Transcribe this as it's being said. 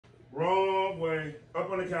Wrong way. Up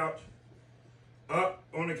on the couch. Up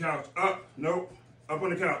on the couch. Up. Nope. Up on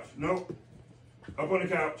the couch. Nope. Up on the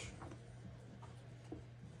couch.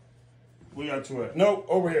 Where y'all two at? Nope.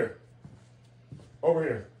 Over here. Over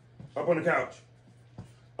here. Up on the couch.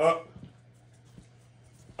 Up.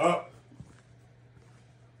 Up.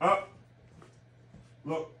 Up.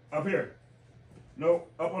 Look. Up here. Nope.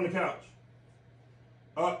 Up on the couch.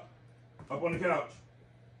 Up. Up on the couch.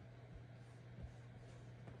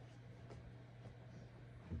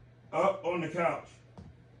 Up on the couch.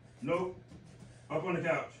 Nope. Up on the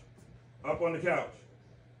couch. Up on the couch.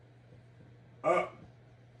 Up.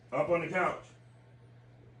 Up on the couch.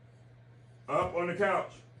 Up on the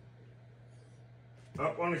couch.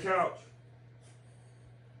 Up on the couch.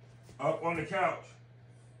 Up on the couch.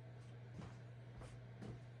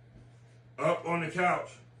 Up on the couch.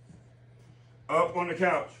 Up on the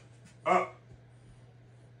couch. Up.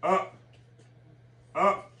 Up.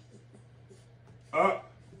 Up.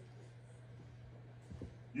 Up.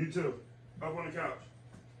 You too. Up on the couch.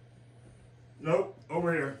 Nope.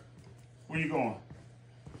 Over here. Where you going?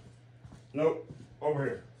 Nope. Over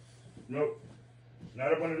here. Nope.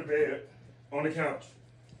 Not up under the bed. On the couch.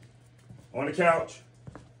 On the couch.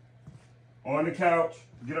 On the couch.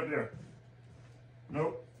 Get up there.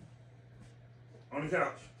 Nope. On the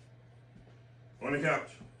couch. On the couch.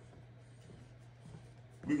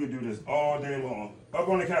 We could do this all day long. Up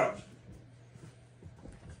on the couch.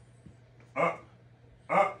 Up.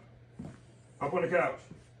 Up. Up on the couch.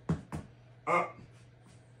 Up.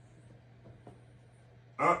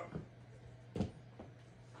 Up.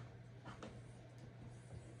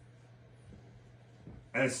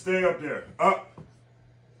 And stay up there. Up.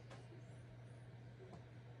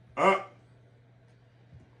 Up.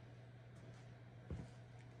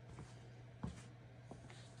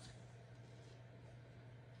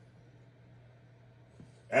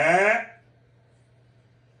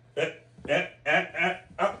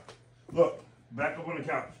 Up. Look, back up on the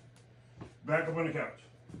couch. Back up on the couch.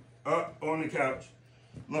 Up on the couch.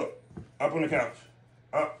 Look, up on the couch.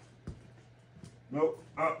 Up. Nope,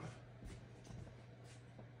 up.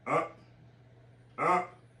 Up.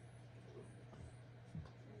 Up.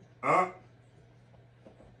 Up.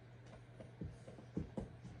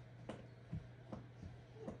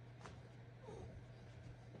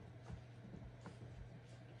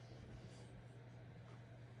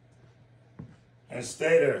 And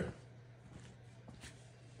stay there.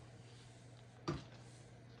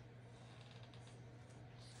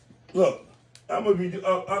 Look, I'm gonna be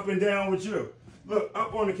up and down with you. Look,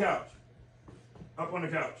 up on the couch. Up on the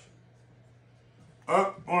couch.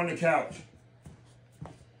 Up on the couch.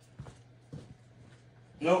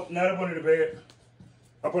 Nope, not up under the bed.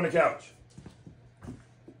 Up on the couch.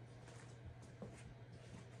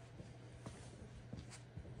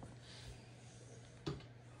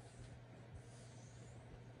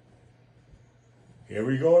 Here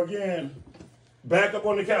we go again. Back up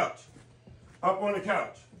on the couch. Up on the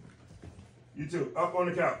couch. You too. Up on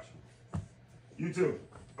the couch. You too.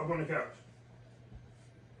 Up on the couch.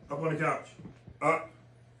 Up on the couch. Up.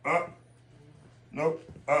 Up. Nope.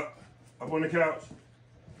 Up. Up on the couch.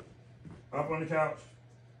 Up on the couch.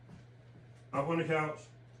 Up on the couch.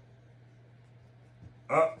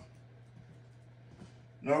 Up.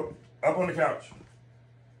 Nope. Up on the couch.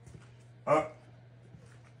 Up.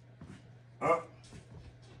 Up.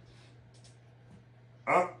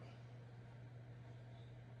 Up.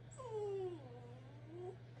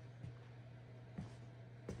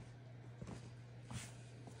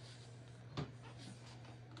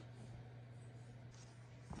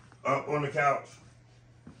 Up on the couch.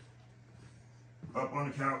 Up on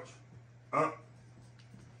the couch. Up.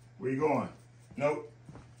 Where you going? Nope.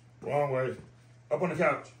 Wrong way. Up on the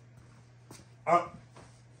couch. Up.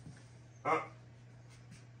 Up.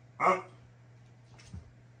 Up.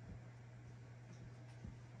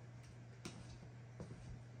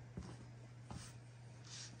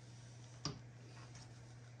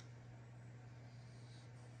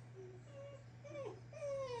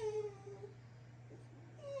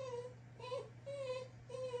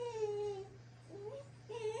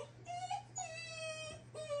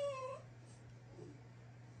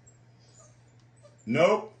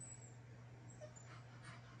 Nope.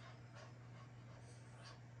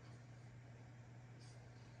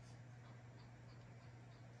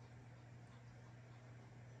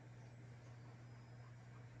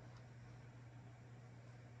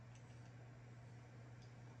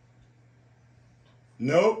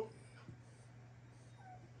 Nope.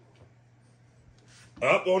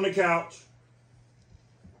 Up on the couch.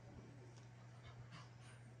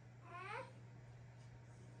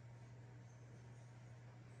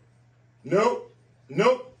 Nope.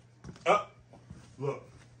 Nope. Up. Look.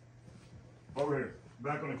 Over here.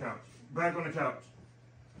 Back on the couch. Back on the couch.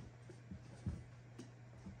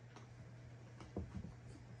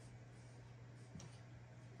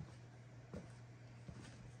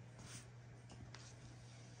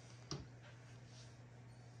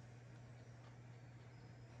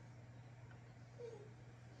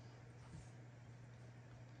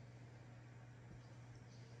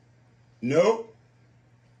 Nope.